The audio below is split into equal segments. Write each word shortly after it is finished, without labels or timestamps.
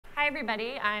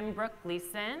everybody, I'm Brooke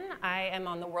Gleason. I am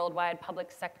on the worldwide public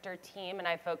sector team and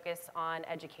I focus on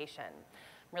education.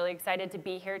 I'm really excited to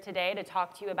be here today to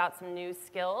talk to you about some new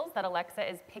skills that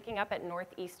Alexa is picking up at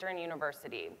Northeastern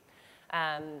University.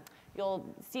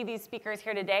 You'll see these speakers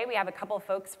here today. We have a couple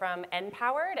folks from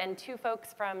Empowered and 2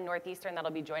 folks from Northeastern that'll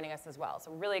be joining us as well,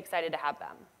 so really excited to have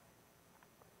them.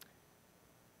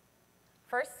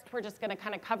 First, we're just gonna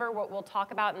kind of cover what we'll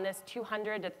talk about in this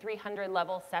 200 to 300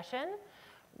 level session.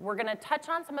 We're gonna touch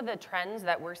on some of the trends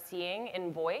that we're seeing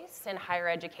in voice in higher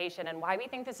education and why we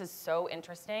think this is so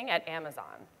interesting at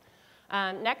Amazon.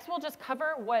 Next, we'll just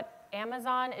cover what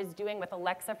Amazon is doing with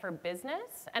Alexa for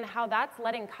Business and how that's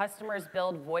letting customers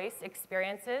build voice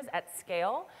experiences at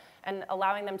scale and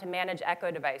allowing them to manage Echo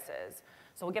devices.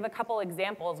 So we'll give a couple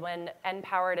examples when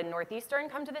Empowered and Northeastern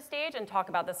come to the stage and talk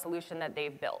about the solution that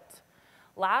they've built.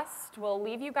 Last, we'll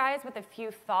leave you guys with a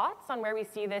few thoughts on where we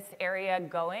see this area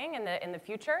going in the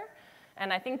future.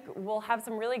 And I think we'll have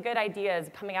some really good ideas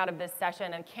coming out of this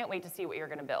session and can't wait to see what you're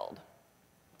gonna build.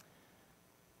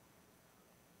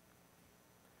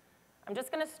 I'm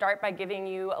just gonna start by giving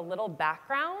you a little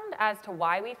background as to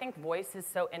why we think voice is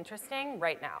so interesting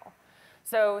right now.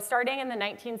 So starting in the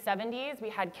 1970s, we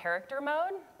had character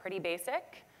mode, pretty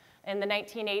basic. In the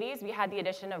 1980s, we had the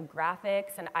addition of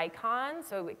graphics and icons,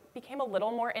 so it became a little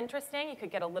more interesting. You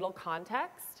could get a little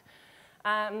context.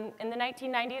 In the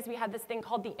 1990s, we had this thing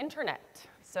called the internet.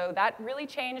 So that really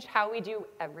changed how we do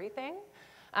everything.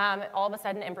 All of a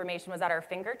sudden, information was at our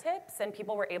fingertips, and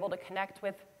people were able to connect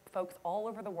with folks all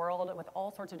over the world with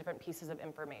all sorts of different pieces of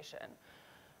information.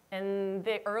 In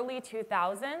the early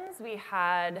 2000s, we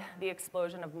had the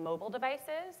explosion of mobile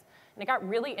devices. And it got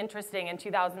really interesting in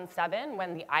 2007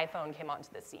 when the iPhone came onto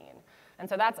the scene. And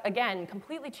so that's, again,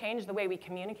 completely changed the way we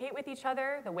communicate with each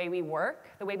other, the way we work,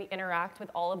 the way we interact with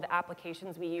all of the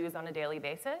applications we use on a daily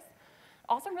basis.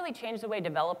 Also really changed the way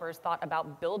developers thought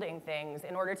about building things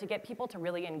in order to get people to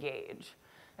really engage.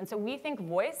 And so we think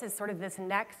voice is sort of this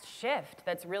next shift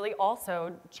that's really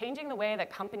also changing the way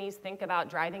that companies think about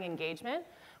driving engagement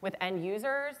with end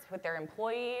users, with their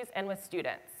employees, and with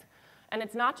students. And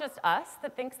it's not just us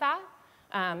that thinks that.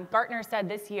 Gartner said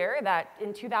this year that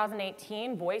in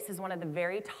 2018, voice is one of the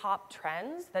very top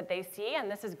trends that they see, and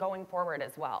this is going forward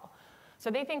as well. So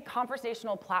they think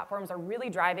conversational platforms are really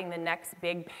driving the next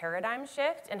big paradigm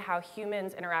shift in how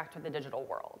humans interact with the digital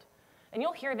world. And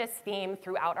you'll hear this theme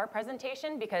throughout our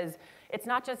presentation because it's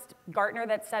not just Gartner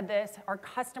that said this, our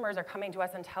customers are coming to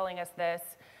us and telling us this,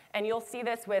 and you'll see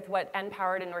this with what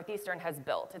Empowered and Northeastern has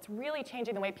built. It's really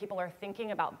changing the way people are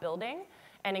thinking about building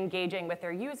and engaging with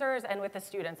their users and with the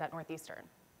students at Northeastern.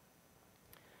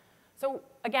 So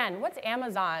again, what's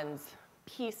Amazon's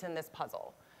piece in this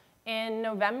puzzle? In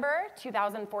November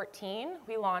 2014,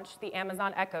 we launched the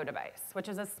Amazon Echo device, which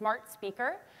is a smart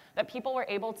speaker that people were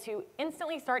able to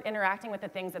instantly start interacting with the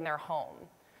things in their home.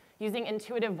 Using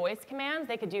intuitive voice commands,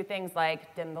 they could do things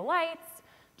like dim the lights,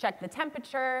 check the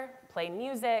temperature, play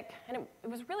music, and it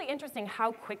was really interesting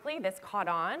how quickly this caught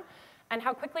on and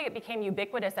how quickly it became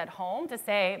ubiquitous at home to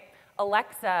say,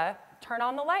 Alexa, turn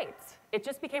on the lights. It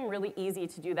just became really easy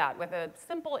to do that with a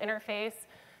simple interface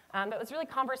that was really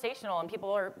conversational, and people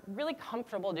are really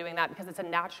comfortable doing that because it's a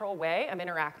natural way of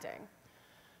interacting.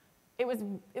 It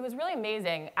was really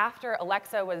amazing after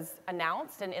Alexa was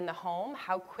announced and in the home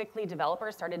how quickly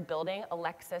developers started building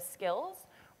Alexa skills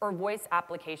or voice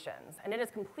applications, and it has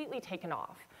completely taken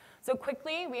off. So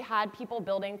quickly, we had people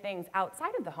building things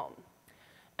outside of the home.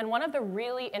 And one of the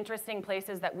really interesting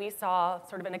places that we saw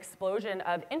sort of an explosion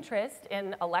of interest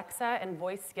in Alexa and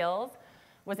voice skills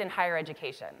was in higher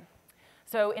education.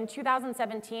 So in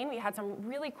 2017, we had some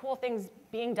really cool things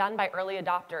being done by early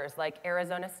adopters like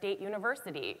Arizona State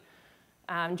University,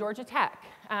 Georgia Tech.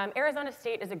 Arizona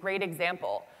State is a great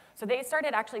example. So they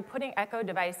started actually putting Echo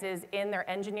devices in their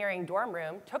engineering dorm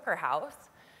room, Tooker House,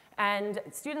 and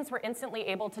students were instantly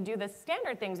able to do the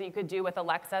standard things that you could do with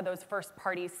Alexa, those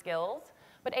first-party skills.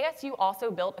 But ASU also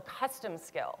built a custom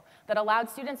skill that allowed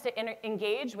students to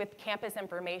engage with campus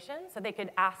information so they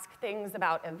could ask things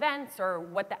about events or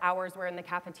what the hours were in the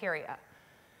cafeteria.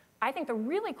 I think the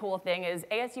really cool thing is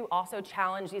ASU also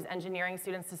challenged these engineering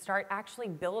students to start actually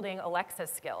building Alexa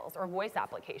skills or voice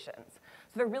applications.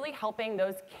 So they're really helping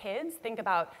those kids think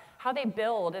about how they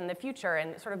build in the future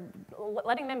and sort of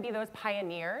letting them be those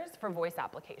pioneers for voice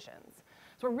applications.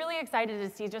 So we're really excited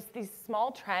to see just these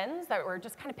small trends that we're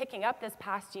just kind of picking up this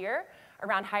past year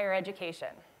around higher education.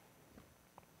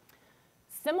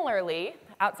 Similarly,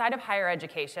 outside of higher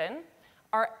education,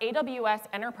 our AWS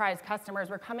enterprise customers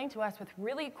were coming to us with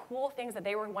really cool things that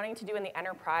they were wanting to do in the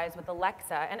enterprise with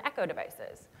Alexa and Echo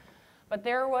devices. But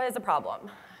there was a problem.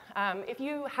 If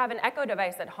you have an Echo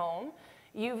device at home,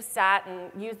 you've sat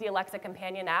and used the Alexa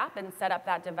Companion app and set up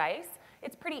that device.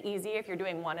 It's pretty easy if you're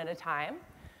doing one at a time.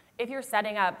 If you're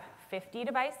setting up 50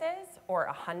 devices or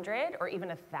 100 or even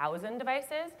 1,000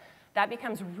 devices, that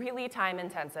becomes really time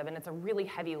intensive and it's a really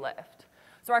heavy lift.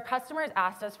 So our customers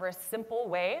asked us for a simple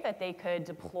way that they could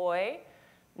deploy,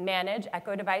 manage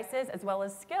Echo devices as well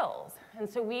as skills. And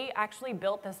so we actually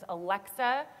built this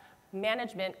Alexa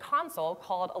management console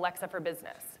called Alexa for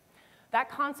Business. That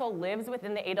console lives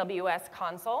within the AWS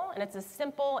console, and it's a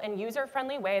simple and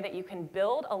user-friendly way that you can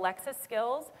build Alexa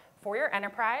skills for your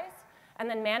enterprise and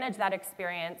then manage that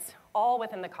experience all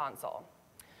within the console.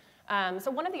 So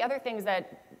one of the other things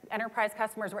that enterprise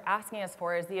customers were asking us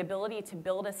for is the ability to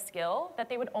build a skill that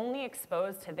they would only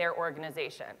expose to their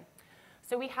organization.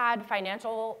 So we had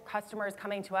financial customers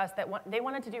coming to us that they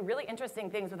wanted to do really interesting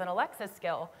things with an Alexa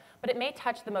skill, but it may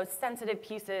touch the most sensitive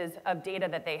pieces of data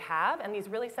that they have and these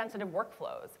really sensitive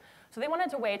workflows. So they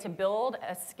wanted a way to build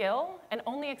a skill and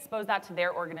only expose that to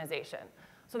their organization.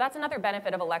 So that's another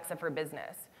benefit of Alexa for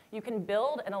Business. You can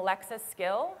build an Alexa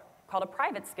skill called a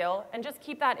private skill and just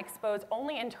keep that exposed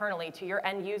only internally to your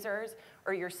end users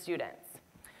or your students.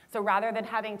 So rather than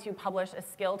having to publish a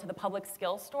skill to the public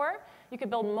skill store, you could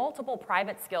build multiple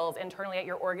private skills internally at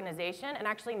your organization and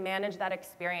actually manage that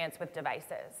experience with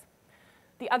devices.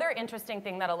 The other interesting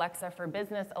thing that Alexa for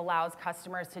Business allows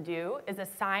customers to do is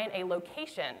assign a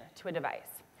location to a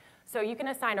device. So you can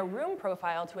assign a room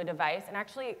profile to a device and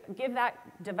actually give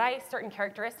that device certain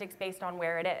characteristics based on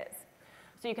where it is.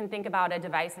 So you can think about a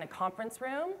device in a conference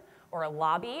room or a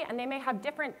lobby, and they may have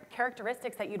different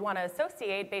characteristics that you'd want to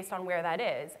associate based on where that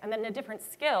is, and then a different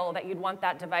skill that you'd want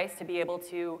that device to be able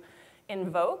to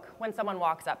invoke when someone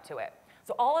walks up to it.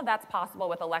 So all of that's possible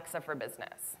with Alexa for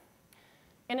Business.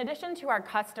 In addition to our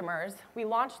customers, we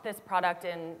launched this product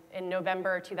in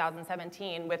November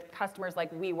 2017 with customers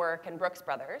like WeWork and Brooks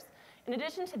Brothers. In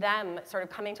addition to them sort of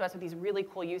coming to us with these really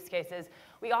cool use cases,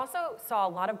 we also saw a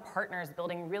lot of partners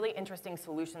building really interesting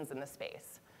solutions in the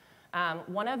space.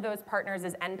 One of those partners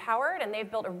is Empowered, and they've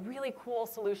built a really cool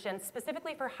solution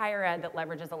specifically for higher ed that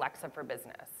leverages Alexa for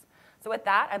Business. So with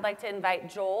that, I'd like to invite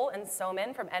Joel and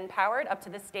Somen from Empowered up to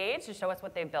the stage to show us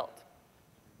what they've built.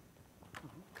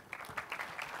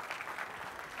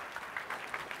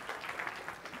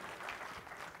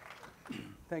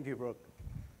 Thank you, Brooke.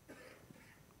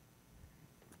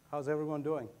 How's everyone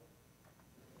doing?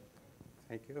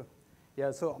 Thank you.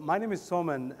 Yeah, so my name is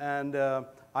Somen, and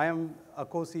I am a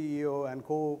co-CEO and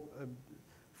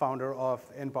co-founder of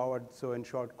Empowered, so in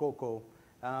short, COCO.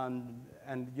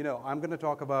 And you know, I'm going to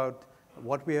talk about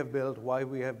what we have built, why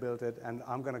we have built it, and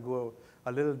I'm going to go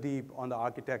a little deep on the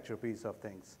architecture piece of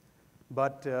things.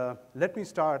 But let me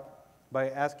start by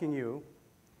asking you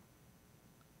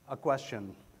a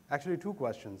question, actually two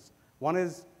questions. One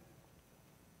is,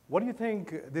 what do you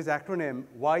think this acronym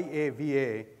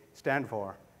YAVA stand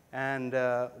for? And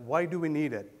why do we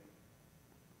need it?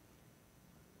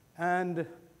 And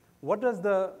what does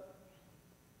the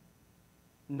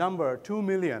number 2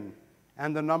 million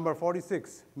and the number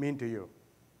 46 mean to you?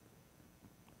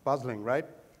 Puzzling, right?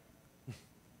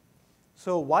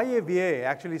 So YAVA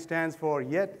actually stands for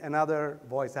yet another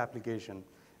voice application.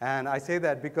 And I say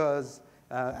that because,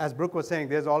 as Brooke was saying,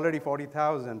 there's already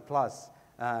 40,000 plus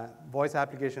voice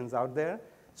applications out there.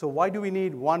 So why do we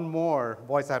need one more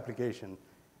voice application?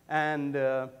 And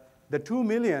the 2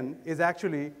 million is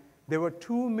actually, there were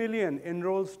 2 million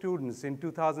enrolled students in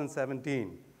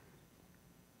 2017.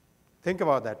 Think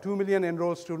about that, 2 million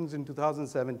enrolled students in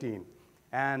 2017.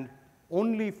 And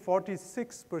only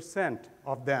 46%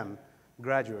 of them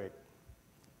graduate.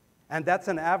 And that's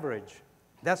an average.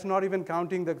 That's not even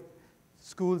counting the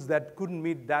schools that couldn't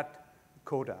meet that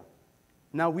quota.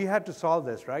 Now, we had to solve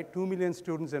this, right? 2 million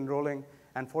students enrolling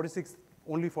and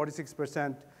only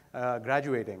 46%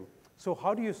 graduating. So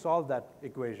how do you solve that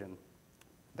equation?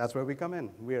 That's where we come in.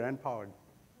 We are Empowered.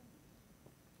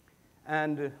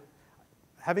 And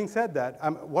having said that,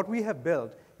 what we have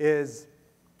built is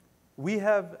we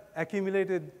have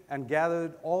accumulated and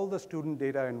gathered all the student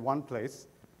data in one place.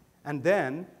 And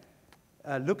then,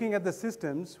 looking at the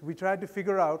systems, we tried to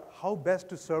figure out how best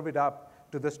to serve it up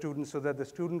to the students so that the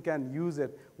student can use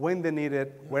it when they need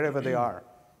it, wherever they are.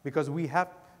 Because we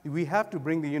have to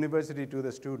bring the university to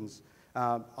the students,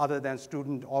 other than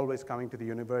student always coming to the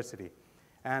university.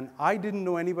 And I didn't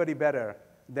know anybody better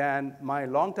than my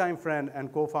longtime friend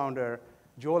and co-founder,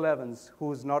 Joel Evans,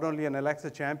 who's not only an Alexa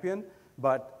champion,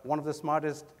 but one of the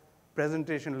smartest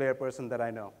presentation layer person that I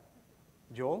know.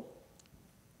 Joel?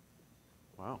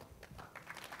 Wow.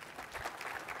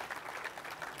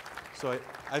 So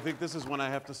I think this is when I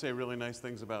have to say really nice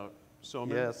things about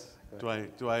Somen? Yes.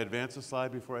 Do I advance a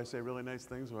slide before I say really nice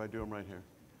things, or do I do them right here?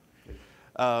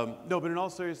 No, but in all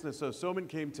seriousness, so Somen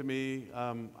came to me.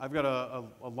 I've got a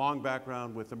long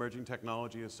background with emerging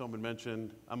technology, as Somen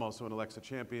mentioned. I'm also an Alexa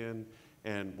champion,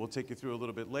 and we'll take you through a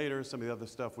little bit later some of the other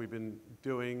stuff we've been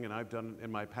doing and I've done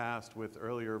in my past with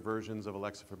earlier versions of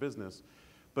Alexa for Business.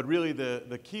 But really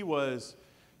the key was,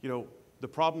 the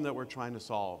problem that we're trying to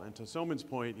solve. And to Somen's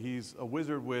point, he's a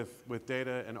wizard with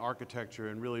data and architecture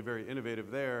and really very innovative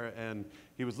there. And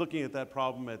he was looking at that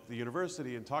problem at the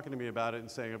university and talking to me about it and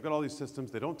saying, I've got all these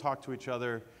systems, they don't talk to each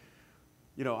other.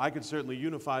 I could certainly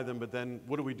unify them, but then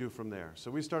what do we do from there? So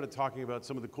we started talking about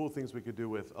some of the cool things we could do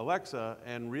with Alexa,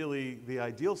 and really the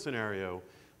ideal scenario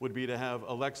would be to have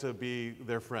Alexa be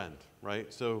their friend,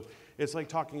 right? So it's like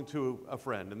talking to a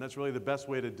friend, and that's really the best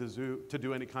way to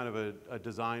do any kind of a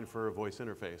design for a voice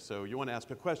interface. So you want to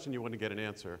ask a question, you want to get an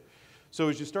answer. So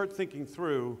as you start thinking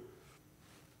through,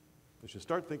 what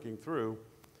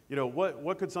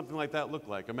could something like that look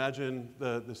like? Imagine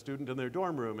the student in their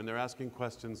dorm room, and they're asking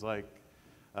questions like,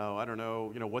 oh, I don't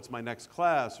know, what's my next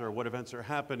class, or what events are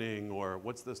happening, or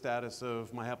what's the status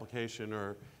of my application,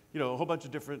 or a whole bunch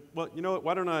of different. Well, you know what?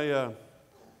 Why don't I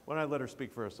let her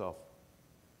speak for herself?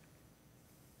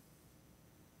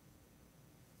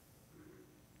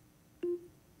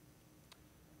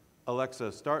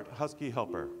 Alexa, start Husky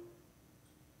Helper.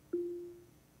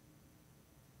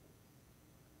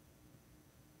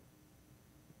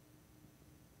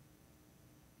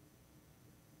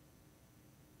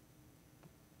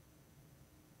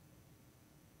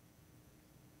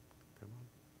 Come on.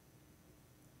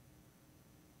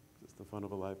 Is this the fun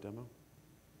of a live demo?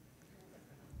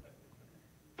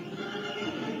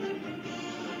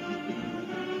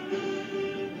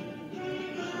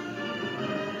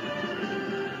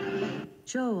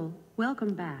 Joel,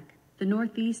 welcome back. The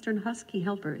Northeastern Husky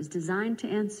Helper is designed to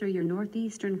answer your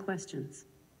Northeastern questions.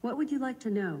 What would you like to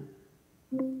know?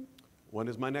 When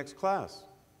is my next class?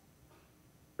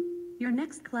 Your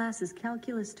next class is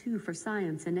Calculus 2 for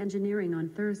Science and Engineering on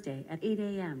Thursday at 8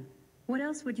 a.m. What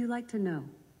else would you like to know?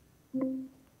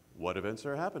 What events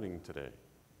are happening today?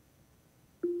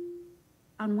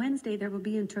 On Wednesday there will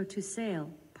be Intro to Sale,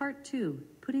 Part 2,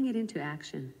 Putting It Into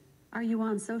Action. Are you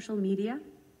on social media?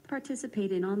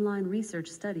 Participate in online research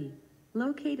study,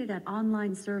 located at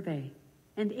online survey,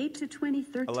 and 8 to 20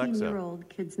 13-year-old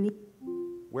kids need.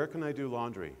 Where can I do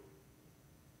laundry?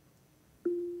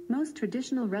 Most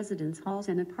traditional residence halls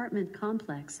and apartment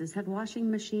complexes have washing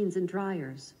machines and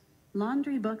dryers.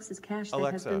 Laundry Bucks is cash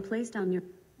that has been placed on your.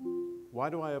 Why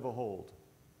do I have a hold?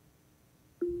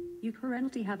 You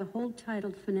currently have a hold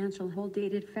titled Financial Hold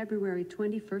dated February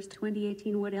 21st,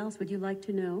 2018. What else would you like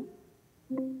to know?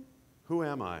 Who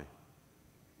am I?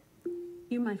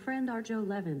 You, my friend, are Joe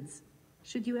Levins.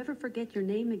 Should you ever forget your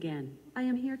name again, I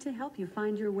am here to help you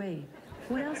find your way.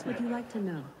 What else would you like to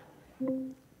know?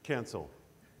 Cancel.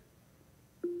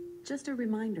 Just a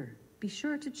reminder, be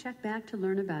sure to check back to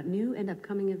learn about new and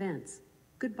upcoming events.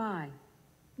 Goodbye.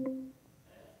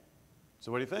 So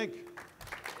what do you think?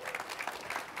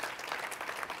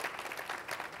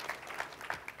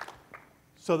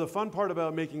 So the fun part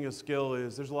about making a skill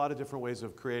is there's a lot of different ways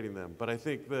of creating them, but I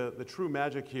think the true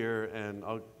magic here, and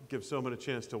I'll give Somen a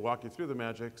chance to walk you through the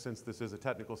magic since this is a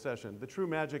technical session, the true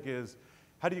magic is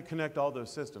how do you connect all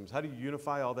those systems? How do you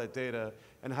unify all that data?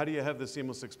 And how do you have the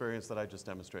seamless experience that I just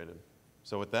demonstrated?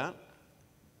 So with that,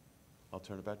 I'll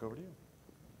turn it back over to you.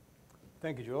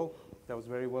 Thank you, Joel. That was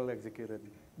very well executed.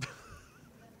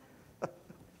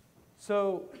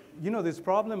 So, this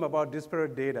problem about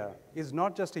disparate data is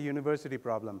not just a university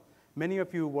problem. Many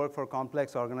of you work for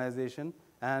complex organizations,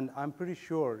 and I'm pretty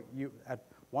sure you, at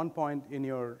one point in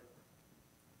your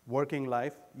working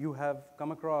life, you have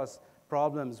come across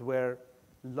problems where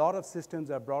a lot of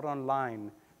systems are brought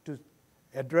online to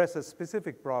address a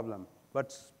specific problem.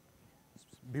 But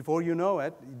before you know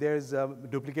it, there's a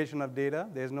duplication of data,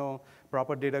 there's no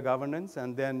proper data governance,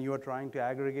 and then you are trying to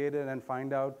aggregate it and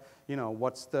find out,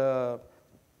 what's the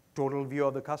total view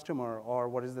of the customer, or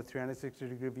what is the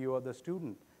 360-degree view of the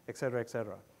student, et cetera, et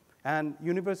cetera. And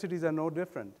universities are no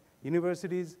different.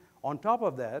 Universities, on top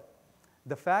of that,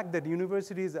 the fact that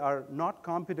universities are not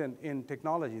competent in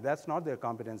technology, that's not their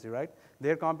competency, right?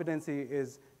 Their competency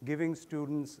is giving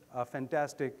students a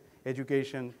fantastic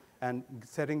education and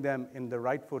setting them in the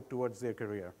right foot towards their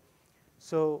career.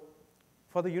 So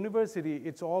for the university,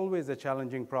 it's always a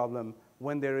challenging problem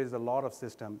when there is a lot of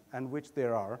system, and which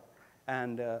there are,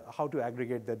 and how to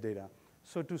aggregate that data.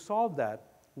 So to solve that,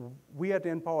 we at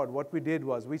Empowered, what we did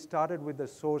was we started with the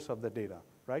source of the data,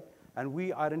 right? And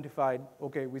we identified,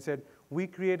 okay, we said we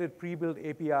created pre-built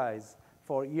APIs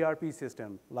for ERP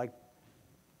system like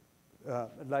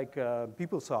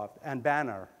PeopleSoft and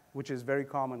Banner, which is very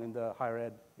common in the higher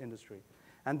ed industry.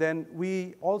 And then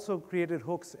we also created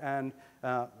hooks and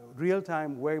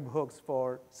real-time web hooks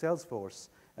for Salesforce,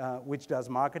 which does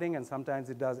marketing, and sometimes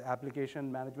it does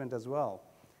application management as well.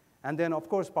 And then, of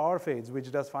course, PowerFades,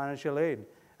 which does financial aid.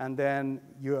 And then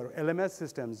your LMS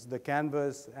systems, the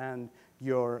Canvas and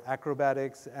your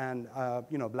Acrobatics and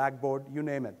Blackboard, you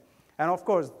name it. And of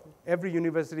course, every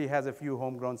university has a few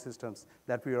homegrown systems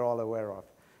that we are all aware of.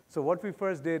 So what we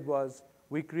first did was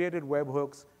we created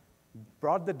webhooks,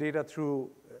 brought the data through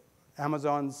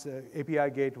Amazon's API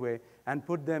gateway, and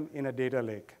put them in a data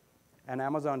lake, an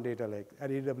Amazon data lake, an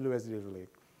AWS data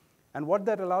lake. And what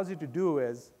that allows you to do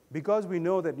is, because we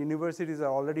know that universities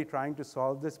are already trying to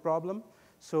solve this problem,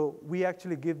 so we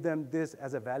actually give them this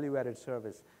as a value-added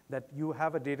service, that you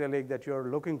have a data lake that you're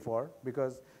looking for,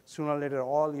 because sooner or later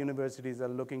all universities are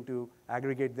looking to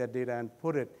aggregate that data and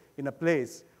put it in a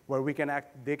place where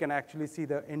they can actually see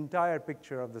the entire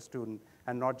picture of the student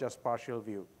and not just partial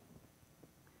view.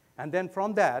 And then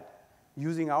from that,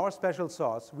 using our special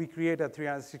sauce, we create a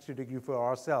 360-degree for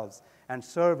ourselves and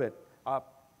serve it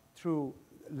up through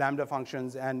Lambda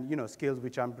functions and skills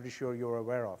which I'm pretty sure you're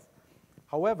aware of.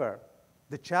 However,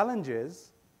 the challenge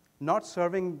is not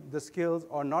serving the skills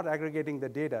or not aggregating the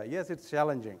data. Yes, it's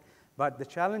challenging. But the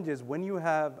challenge is when you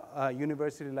have a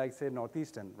university like, say,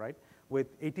 Northeastern, right, with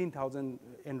 18,000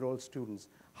 enrolled students,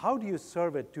 how do you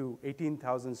serve it to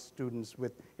 18,000 students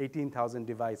with 18,000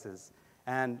 devices?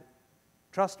 And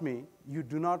trust me, you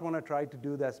do not want to try to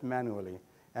do this manually.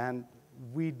 And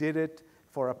we did it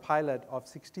for a pilot of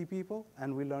 60 people,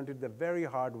 and we learned it the very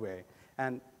hard way.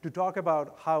 And to talk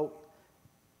about how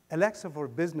Alexa for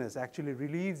Business actually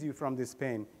relieves you from this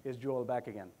pain is Joel back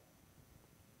again.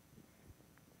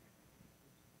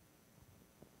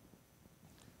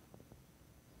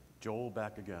 Joel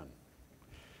back again.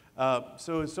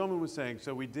 So as Somen was saying,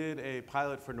 so we did a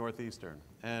pilot for Northeastern.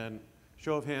 And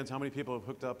show of hands, how many people have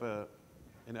hooked up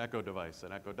an Echo device,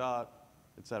 an Echo Dot,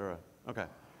 et cetera? OK.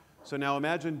 So now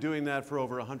imagine doing that for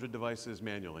over 100 devices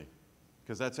manually,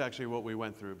 because that's actually what we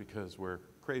went through because we're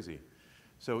crazy.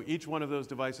 So each one of those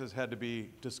devices had to be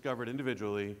discovered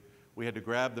individually. We had to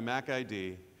grab the MAC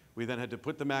ID. We then had to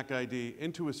put the MAC ID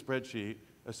into a spreadsheet,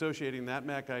 associating that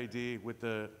MAC ID with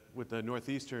the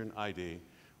Northeastern ID.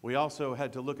 We also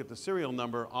had to look at the serial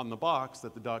number on the box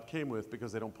that the dot came with,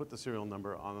 because they don't put the serial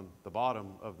number on the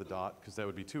bottom of the dot, because that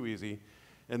would be too easy.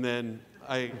 And then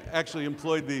I actually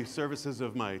employed the services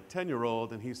of my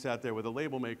 10-year-old, and he sat there with a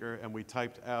label maker, and we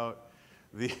typed out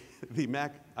the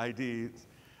MAC IDs,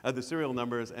 the serial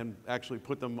numbers, and actually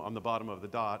put them on the bottom of the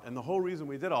dot. And the whole reason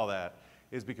we did all that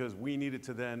is because we needed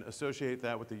to then associate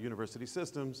that with the university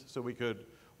systems so we could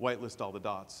whitelist all the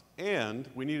dots. And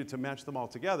we needed to match them all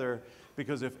together,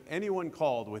 because if anyone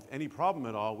called with any problem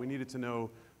at all, we needed to know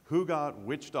who got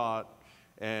which dot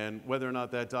and whether or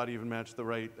not that dot even matched the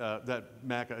right, that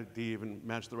MAC ID even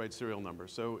matched the right serial number.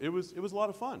 So it was a lot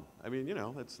of fun. I mean,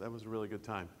 that was a really good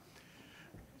time.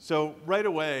 So right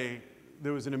away,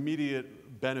 there was an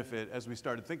immediate benefit as we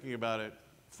started thinking about it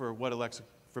for what Alexa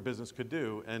for Business could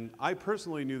do. And I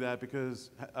personally knew that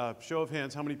because, show of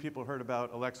hands, how many people heard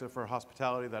about Alexa for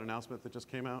Hospitality, that announcement that just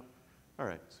came out? All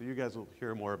right, so you guys will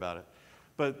hear more about it.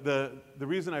 But the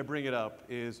reason I bring it up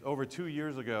is over 2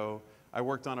 years ago, I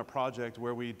worked on a project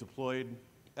where we deployed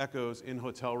Echoes in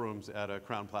hotel rooms at a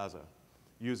Crowne Plaza,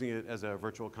 using it as a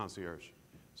virtual concierge.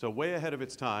 So way ahead of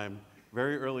its time,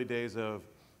 very early days of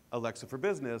Alexa for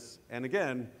Business. And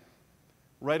again,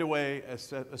 right away,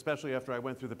 especially after I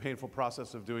went through the painful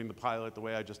process of doing the pilot the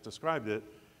way I just described it,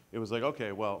 it was like,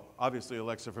 OK, well, obviously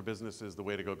Alexa for Business is the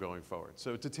way to go going forward.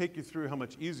 So to take you through how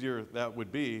much easier that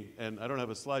would be, and I don't have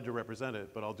a slide to represent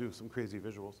it, but I'll do some crazy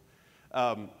visuals.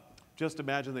 Just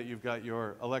imagine that you've got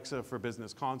your Alexa for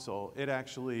Business console. It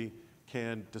actually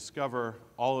can discover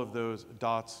all of those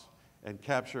dots and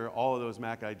capture all of those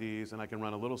MAC IDs, and I can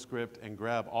run a little script and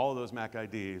grab all of those MAC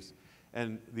IDs.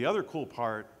 And the other cool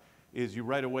part is you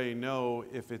right away know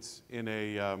if it's in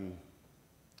a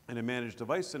managed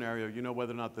device scenario, you know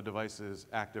whether or not the device is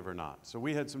active or not. So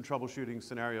we had some troubleshooting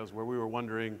scenarios where we were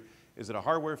wondering, is it a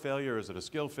hardware failure? Is it a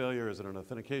skill failure? Is it an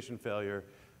authentication failure?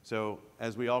 So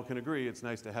as we all can agree, it's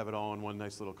nice to have it all in one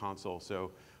nice little console.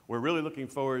 So we're really looking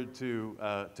forward to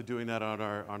doing that on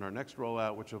our next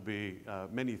rollout, which will be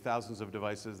many thousands of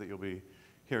devices that you'll be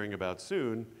hearing about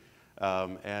soon.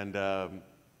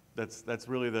 That's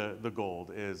really the goal,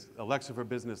 is Alexa for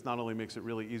Business not only makes it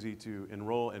really easy to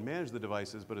enroll and manage the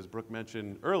devices, but as Brooke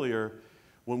mentioned earlier,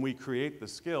 when we create the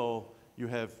skill, you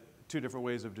have two different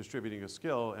ways of distributing a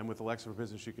skill, and with Alexa for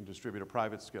Business, you can distribute a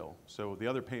private skill. So the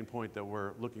other pain point that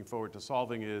we're looking forward to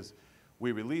solving is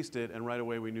we released it, and right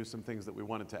away we knew some things that we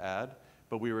wanted to add,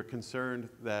 but we were concerned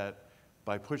that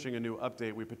by pushing a new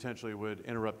update, we potentially would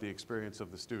interrupt the experience of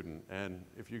the student. And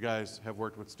if you guys have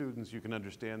worked with students, you can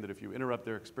understand that if you interrupt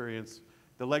their experience,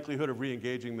 the likelihood of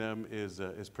re-engaging them is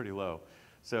pretty low.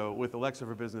 So with Alexa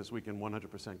for Business, we can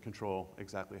 100% control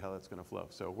exactly how that's going to flow.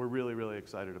 So we're really, really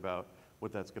excited about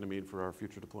what that's going to mean for our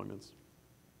future deployments.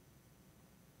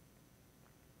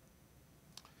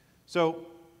 So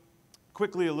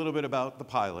quickly, a little bit about the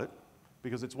pilot,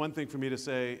 because it's one thing for me to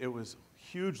say it was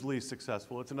hugely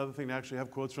successful. It's another thing to actually have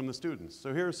quotes from the students.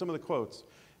 So here are some of the quotes.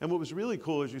 And what was really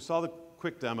cool is you saw the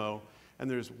quick demo, and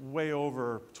there's way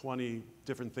over 20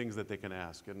 different things that they can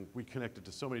ask. And we connected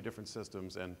to so many different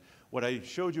systems. And what I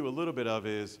showed you a little bit of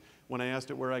is when I asked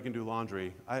it where I can do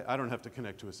laundry, I don't have to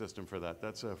connect to a system for that.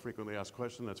 That's a frequently asked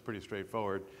question. That's pretty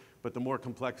straightforward. But the more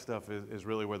complex stuff is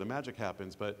really where the magic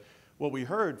happens. But what we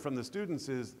heard from the students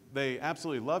is they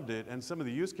absolutely loved it. And some of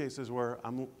the use cases were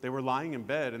they were lying in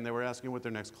bed and they were asking what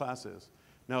their next class is.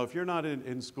 Now, if you're not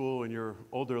in school and you're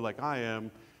older like I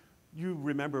am, you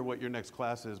remember what your next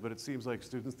class is, but it seems like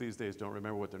students these days don't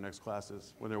remember what their next class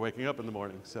is when they're waking up in the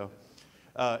morning. So,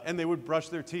 and they would brush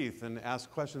their teeth and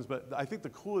ask questions, but I think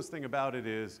the coolest thing about it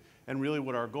is, and really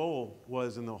what our goal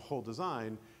was in the whole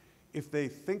design, if they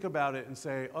think about it and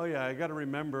say, oh yeah, I gotta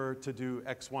remember to do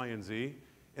X, Y, and Z,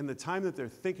 in the time that they're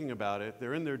thinking about it,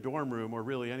 they're in their dorm room or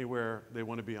really anywhere they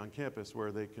want to be on campus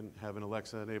where they can have an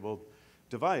Alexa-enabled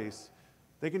device,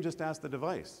 they can just ask the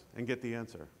device and get the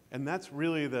answer. And that's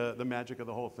really the magic of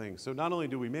the whole thing. So not only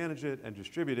do we manage it and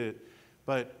distribute it,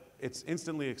 but it's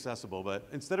instantly accessible. But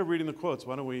instead of reading the quotes,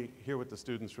 why don't we hear what the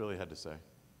students really had to say?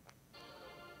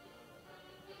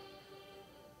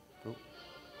 Oh.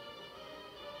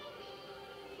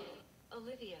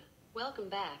 Olivia, welcome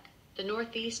back. The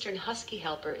Northeastern Husky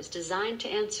Helper is designed to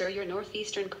answer your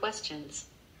Northeastern questions.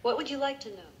 What would you like to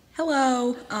know?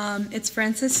 Hello, it's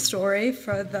Frances Story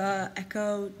for the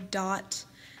Echo Dot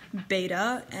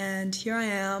beta, and here I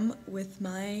am with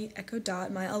my Echo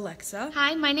Dot, my Alexa.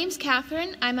 Hi, my name's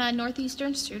Catherine. I'm a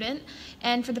Northeastern student,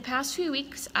 and for the past few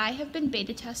weeks, I have been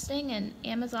beta testing an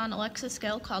Amazon Alexa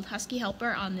skill called Husky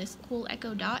Helper on this cool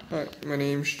Echo Dot. Hi, my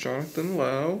name's Jonathan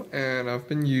Lau, and I've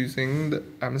been using the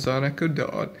Amazon Echo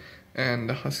Dot and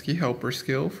the Husky Helper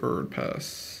skill for the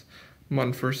past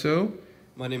month or so.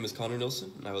 My name is Connor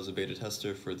Nilsson, and I was a beta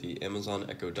tester for the Amazon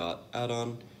Echo Dot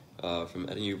add-on from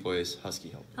NU Voice Husky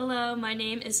Helper. Hello, my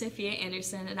name is Sophia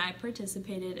Anderson, and I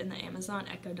participated in the Amazon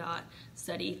Echo Dot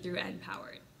study through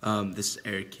NPowered. This is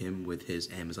Eric Kim with his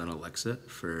Amazon Alexa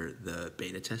for the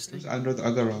beta testing. This is Albreth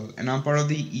Agarwal, and I'm part of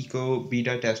the Eco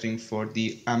beta testing for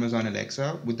the Amazon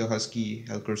Alexa with the Husky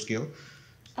Helper skill.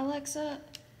 Alexa,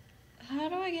 how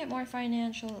do I get more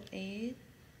financial aid?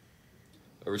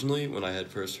 Originally, when I had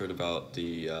first heard about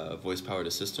the voice-powered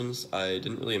assistants, I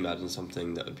didn't really imagine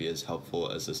something that would be as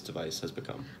helpful as this device has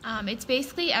become. It's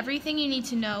basically everything you need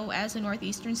to know as a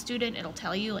Northeastern student. It'll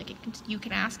tell you, like, you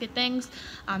can ask it things.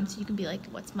 So you can be like,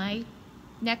 what's my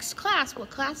next class?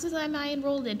 What classes am I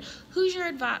enrolled in? Who's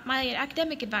my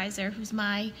academic advisor? Who's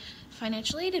my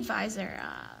financial aid advisor?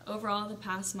 Overall, the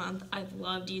past month, I've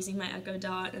loved using my Echo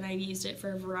Dot, and I've used it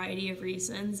for a variety of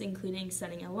reasons, including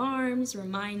setting alarms,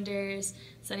 reminders,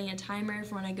 setting a timer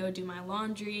for when I go do my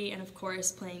laundry, and of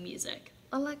course, playing music.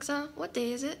 Alexa, what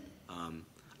day is it?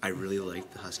 I really like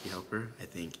the Husky Helper. I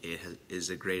think it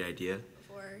is a great idea.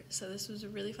 So this was a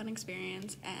really fun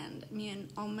experience, and me and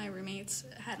all my roommates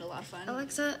had a lot of fun.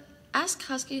 Alexa, ask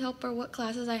Husky Helper what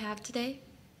classes I have today.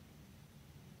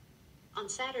 On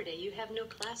Saturday, you have no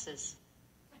classes.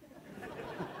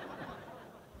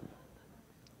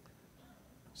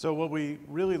 So what we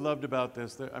really loved about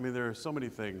this, there are so many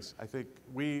things. I think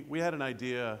we had an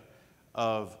idea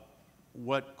of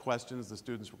what questions the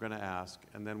students were going to ask,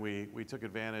 and then we took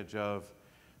advantage of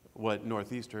what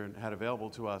Northeastern had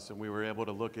available to us, and we were able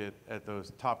to look at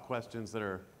those top questions that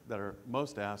are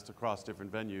most asked across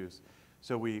different venues.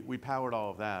 So we powered all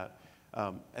of that.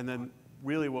 And then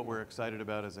really what we're excited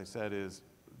about, as I said, is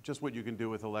just what you can do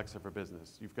with Alexa for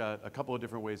Business. You've got a couple of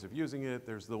different ways of using it.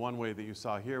 There's the one way that you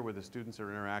saw here where the students are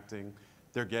interacting.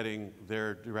 They're getting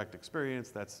their direct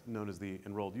experience. That's known as the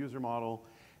enrolled user model.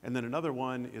 And then another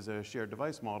one is a shared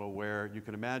device model where you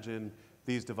can imagine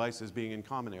these devices being in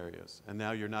common areas. And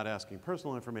now you're not asking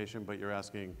personal information, but you're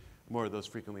asking more of those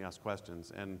frequently asked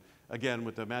questions. And again,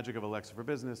 with the magic of Alexa for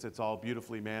Business, it's all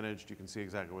beautifully managed. You can see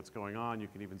exactly what's going on. You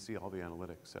can even see all the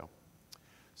analytics.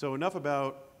 So enough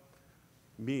about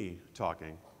me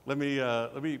talking. Let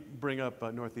me bring up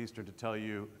Northeastern to tell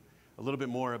you a little bit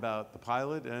more about the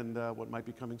pilot and what might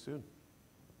be coming soon.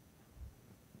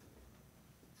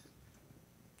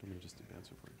 Let me just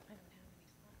answer for you. I don't have any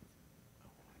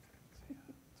slides.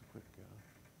 Oh, it's a quick,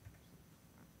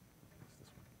 what's this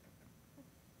one?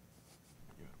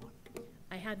 You had one.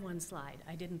 I had one slide.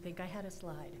 I didn't think I had a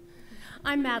slide.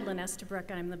 I'm Madeleine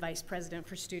Estabrook, and I'm the Vice President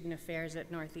for Student Affairs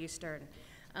at Northeastern.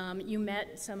 You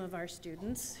met some of our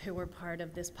students who were part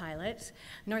of this pilot.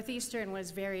 Northeastern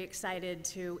was very excited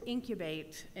to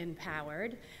incubate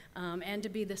Empowered and to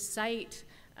be the site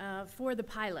for the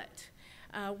pilot.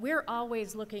 We're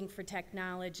always looking for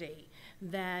technology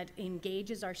that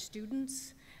engages our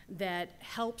students, that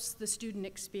helps the student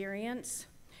experience.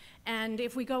 And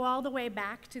if we go all the way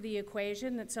back to the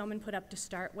equation that Somen put up to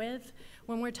start with,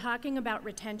 when we're talking about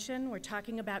retention, we're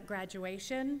talking about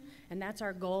graduation, and that's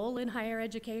our goal in higher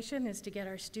education, is to get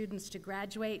our students to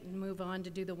graduate and move on to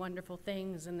do the wonderful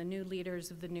things and the new leaders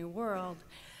of the new world.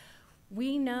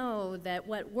 We know that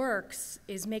what works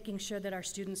is making sure that our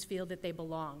students feel that they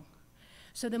belong.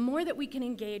 So the more that we can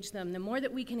engage them, the more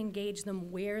that we can engage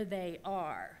them where they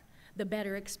are, the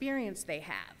better experience they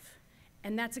have.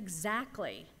 And that's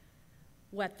exactly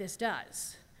what this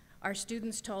does. Our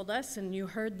students told us, and you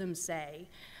heard them say,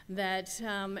 that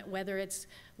whether it's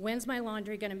when's my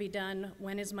laundry going to be done,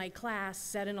 when is my class,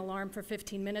 set an alarm for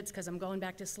 15 minutes because I'm going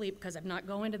back to sleep because I'm not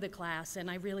going to the class and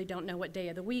I really don't know what day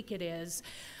of the week it is.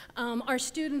 Our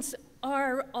students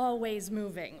are always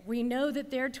moving. We know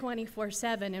that they're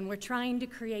 24/7, and we're trying to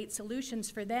create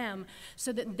solutions for them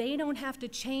so that they don't have to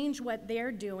change what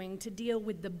they're doing to deal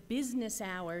with the business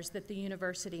hours that the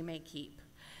university may keep.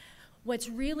 What's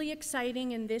really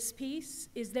exciting in this piece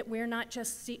is that we're not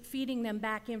just feeding them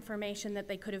back information that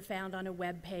they could have found on a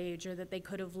web page or that they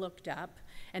could have looked up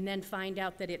and then find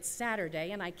out that it's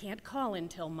Saturday and I can't call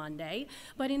until Monday,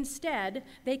 but instead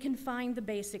they can find the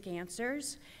basic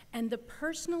answers, and the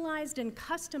personalized and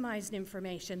customized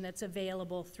information that's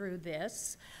available through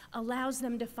this allows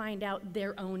them to find out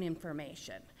their own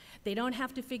information. They don't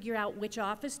have to figure out which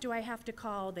office do I have to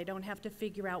call. They don't have to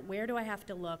figure out where do I have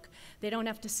to look. They don't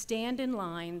have to stand in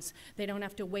lines. They don't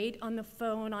have to wait on the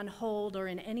phone on hold or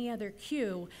in any other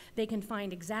queue. They can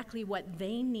find exactly what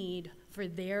they need for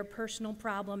their personal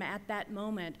problem at that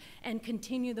moment and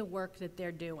continue the work that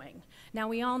they're doing. Now,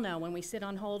 we all know when we sit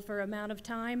on hold for an amount of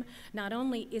time, not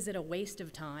only is it a waste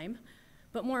of time,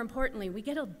 but more importantly, we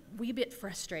get a wee bit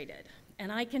frustrated.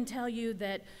 And I can tell you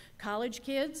that college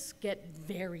kids get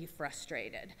very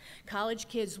frustrated. College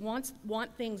kids want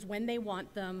things when they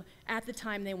want them, at the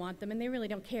time they want them, and they really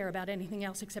don't care about anything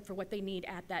else except for what they need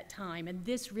at that time. And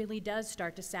this really does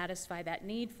start to satisfy that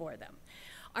need for them.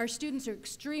 Our students are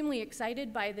extremely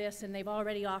excited by this, and they've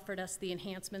already offered us the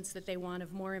enhancements that they want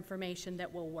of more information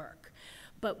that will work.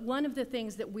 But one of the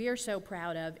things that we are so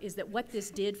proud of is that what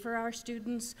this did for our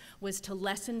students was to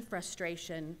lessen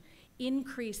frustration,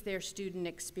 increase their student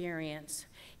experience.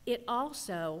 It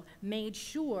also made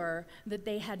sure that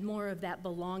they had more of that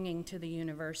belonging to the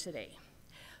university.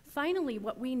 Finally,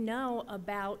 what we know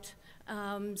about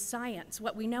science,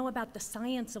 what we know about the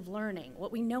science of learning,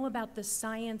 what we know about the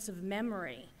science of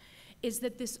memory, is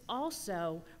that this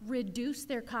also reduced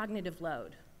their cognitive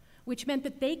load, which meant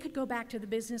that they could go back to the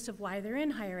business of why they're in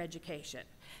higher education.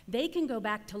 They can go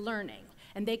back to learning,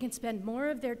 and they can spend more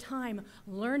of their time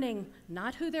learning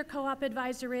not who their co-op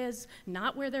advisor is,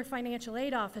 not where their financial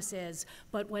aid office is,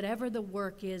 but whatever the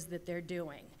work is that they're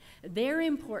doing. Their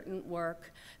important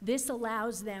work, this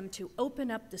allows them to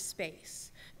open up the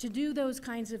space to do those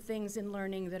kinds of things in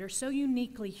learning that are so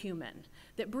uniquely human,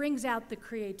 that brings out the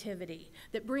creativity,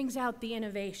 that brings out the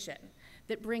innovation,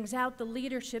 that brings out the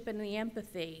leadership and the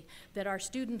empathy that our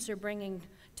students are bringing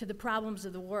to the problems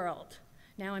of the world.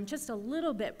 Now, I'm just a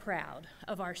little bit proud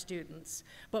of our students,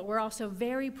 but we're also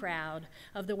very proud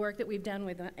of the work that we've done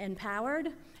with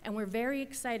Empowered, and we're very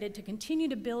excited to continue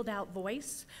to build out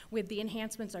voice with the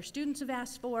enhancements our students have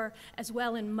asked for, as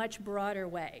well in much broader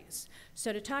ways.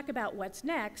 So to talk about what's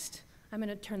next, I'm going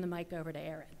to turn the mic over to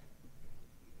Erin.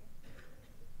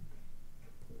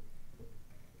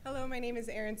 Hello, my name is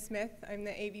Erin Smith. I'm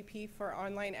the AVP for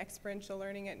Online Experiential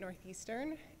Learning at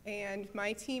Northeastern, and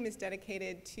my team is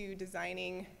dedicated to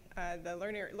designing the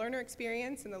learner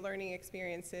experience and the learning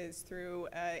experiences through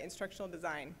instructional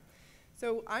design.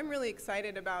 So I'm really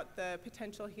excited about the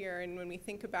potential here, and when we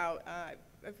think about,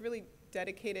 I've really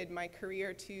dedicated my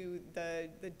career to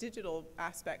the digital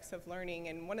aspects of learning,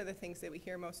 and one of the things that we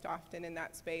hear most often in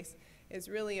that space is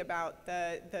really about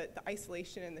the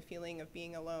isolation and the feeling of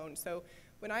being alone. So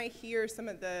when I hear some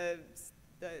of the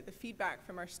feedback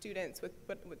from our students,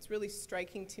 what's really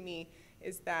striking to me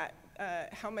is that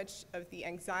how much of the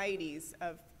anxieties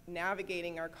of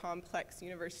navigating our complex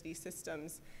university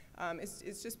systems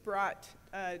is just brought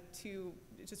to,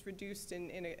 just reduced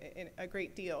in a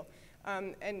great deal.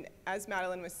 And as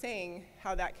Madeleine was saying,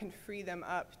 how that can free them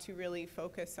up to really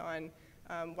focus on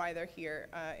why they're here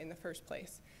in the first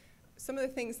place. Some of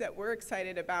the things that we're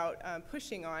excited about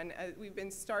pushing on, we've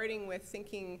been starting with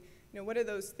thinking, what are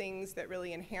those things that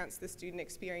really enhance the student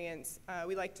experience?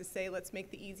 We like to say, let's make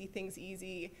the easy things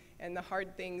easy and the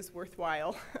hard things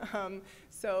worthwhile.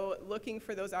 So looking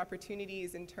for those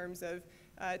opportunities in terms of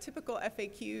typical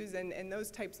FAQs and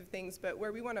those types of things, but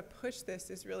where we want to push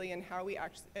this is really in how we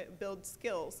actually build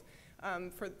skills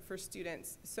for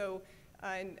students. So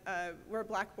we're a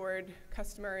Blackboard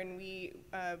customer, and we've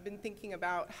been thinking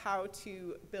about how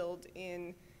to build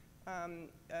in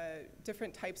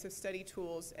different types of study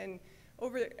tools. And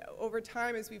over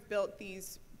time, as we've built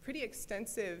these pretty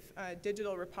extensive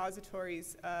digital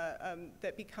repositories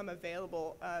that become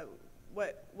available,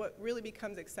 what really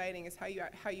becomes exciting is how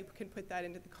you can put that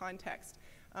into the context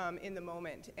in the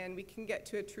moment, and we can get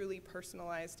to a truly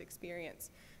personalized experience.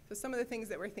 So some of the things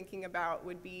that we're thinking about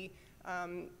would be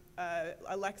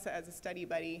Alexa as a study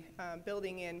buddy,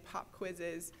 building in pop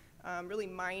quizzes, really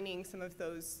mining some of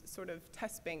those sort of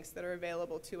test banks that are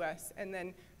available to us, and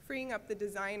then freeing up the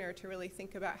designer to really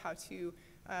think about how to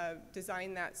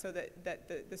design that so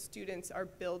that the students are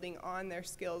building on their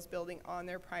skills, building on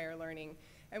their prior learning.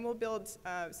 And we'll build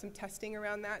some testing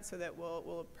around that so that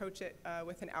we'll approach it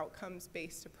with an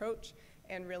outcomes-based approach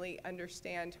and really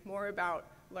understand more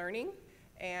about learning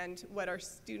and what our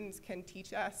students can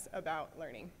teach us about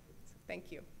learning. So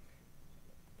thank you.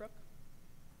 Brooke?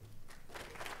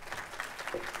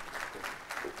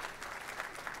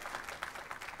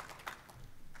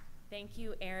 Thank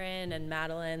you, Erin and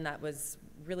Madeleine. That was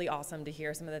really awesome to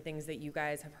hear some of the things that you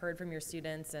guys have heard from your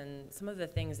students and some of the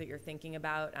things that you're thinking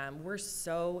about. We're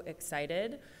so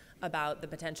excited about the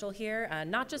potential here,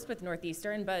 not just with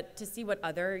Northeastern, but to see what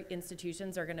other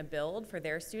institutions are going to build for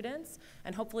their students.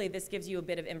 And hopefully this gives you a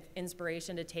bit of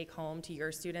inspiration to take home to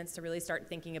your students to really start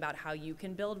thinking about how you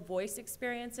can build voice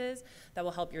experiences that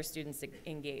will help your students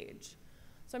engage.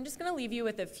 So I'm just going to leave you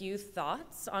with a few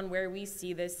thoughts on where we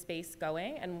see this space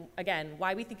going, and again,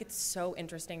 why we think it's so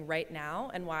interesting right now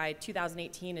and why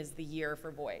 2018 is the year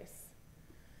for voice.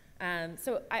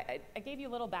 So I gave you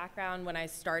a little background when I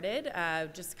started,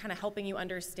 just kind of helping you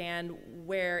understand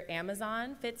where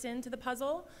Amazon fits into the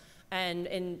puzzle.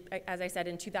 And as I said,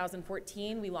 in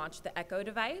 2014, we launched the Echo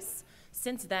device.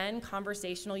 Since then,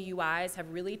 conversational UIs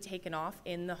have really taken off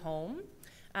in the home.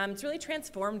 It's really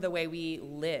transformed the way we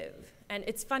live. And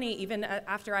it's funny, even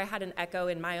after I had an Echo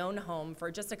in my own home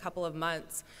for just a couple of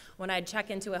months, when I'd check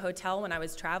into a hotel when I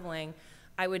was traveling,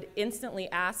 I would instantly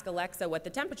ask Alexa what the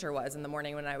temperature was in the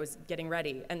morning when I was getting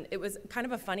ready. And it was kind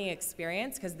of a funny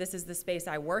experience because this is the space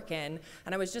I work in,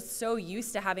 and I was just so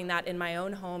used to having that in my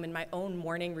own home, in my own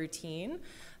morning routine,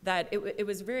 that it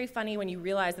was very funny when you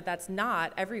realize that that's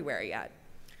not everywhere yet.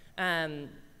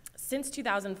 Since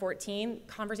 2014,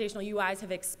 conversational UIs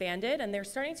have expanded, and they're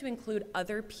starting to include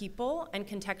other people and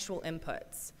contextual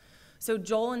inputs. So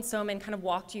Joel and Somen kind of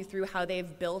walked you through how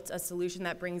they've built a solution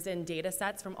that brings in data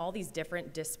sets from all these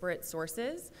different disparate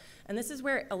sources. And this is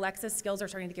where Alexa's skills are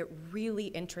starting to get really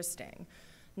interesting.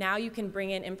 Now you can bring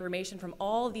in information from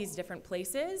all of these different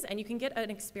places, and you can get an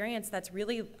experience that's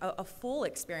really a full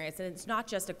experience. And it's not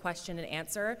just a question and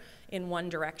answer in one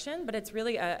direction, but it's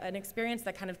really an experience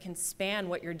that kind of can span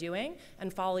what you're doing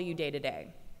and follow you day to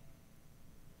day.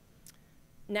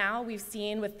 Now we've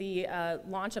seen with the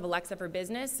launch of Alexa for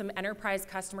Business, some enterprise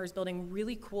customers building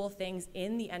really cool things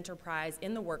in the enterprise,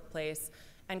 in the workplace,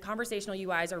 and conversational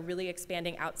UIs are really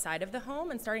expanding outside of the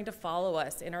home and starting to follow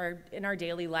us in our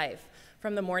daily life.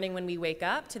 From the morning when we wake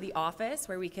up to the office,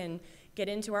 where we can get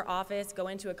into our office, go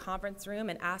into a conference room,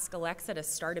 and ask Alexa to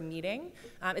start a meeting.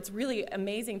 It's really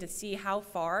amazing to see how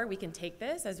far we can take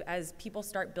this as people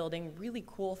start building really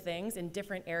cool things in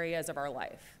different areas of our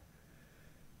life.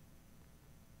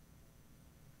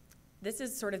 This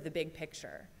is sort of the big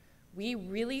picture. We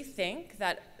really think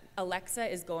that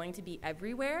Alexa is going to be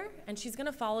everywhere, and she's going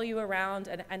to follow you around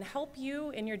and help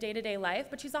you in your day-to-day life,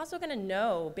 but she's also going to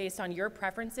know, based on your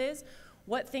preferences,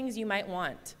 what things you might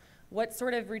want, what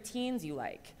sort of routines you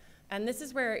like. And this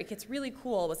is where it gets really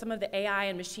cool with some of the AI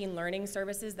and machine learning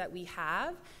services that we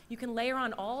have. You can layer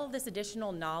on all of this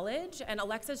additional knowledge, and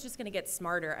Alexa's just going to get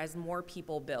smarter as more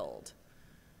people build.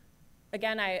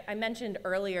 Again, I mentioned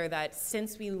earlier that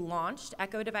since we launched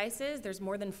Echo devices, there's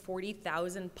more than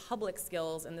 40,000 public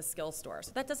skills in the skill store.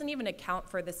 So that doesn't even account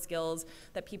for the skills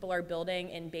that people are building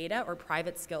in beta or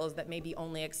private skills that may be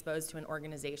only exposed to an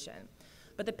organization.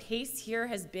 But the pace here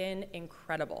has been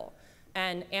incredible.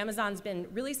 And Amazon's been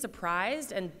really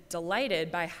surprised and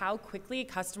delighted by how quickly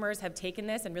customers have taken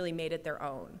this and really made it their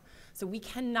own. So we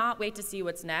cannot wait to see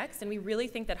what's next, and we really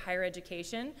think that higher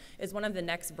education is one of the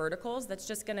next verticals that's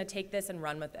just gonna take this and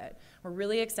run with it. We're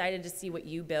really excited to see what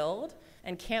you build,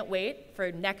 and can't wait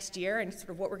for next year and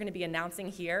sort of what we're gonna be announcing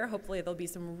here. Hopefully there'll be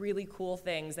some really cool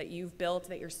things that you've built,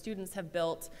 that your students have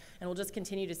built, and we'll just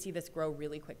continue to see this grow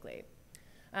really quickly.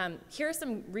 Here are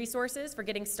some resources for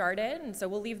getting started, and so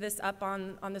we'll leave this up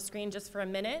on the screen just for a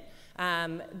minute.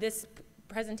 This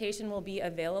presentation will be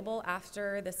available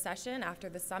after the session, after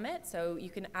the summit, so you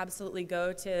can absolutely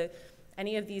go to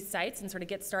any of these sites and sort of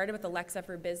get started with Alexa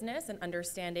for Business and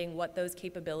understanding what those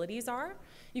capabilities are.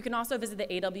 You can also visit the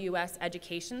AWS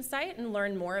education site and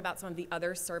learn more about some of the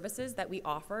other services that we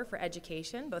offer for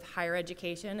education, both higher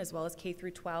education as well as K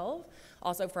through 12,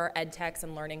 also for our ed techs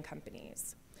and learning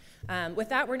companies. With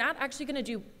that, we're not actually going to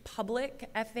do public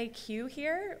FAQ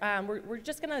here. We're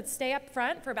just going to stay up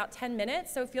front for about 10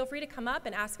 minutes, so feel free to come up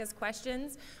and ask us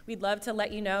questions. We'd love to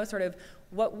let you know sort of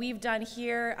what we've done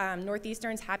here.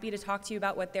 Northeastern's happy to talk to you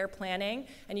about what they're planning,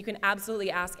 and you can absolutely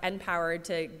ask NPowered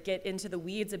to get into the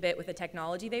weeds a bit with the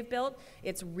technology they've built.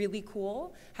 It's really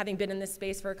cool. Having been in this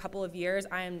space for a couple of years,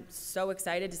 I am so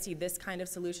excited to see this kind of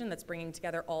solution that's bringing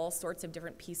together all sorts of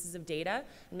different pieces of data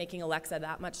and making Alexa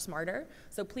that much smarter.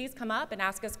 So please come up and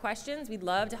ask us questions. We'd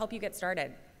love to help you get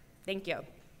started. Thank you.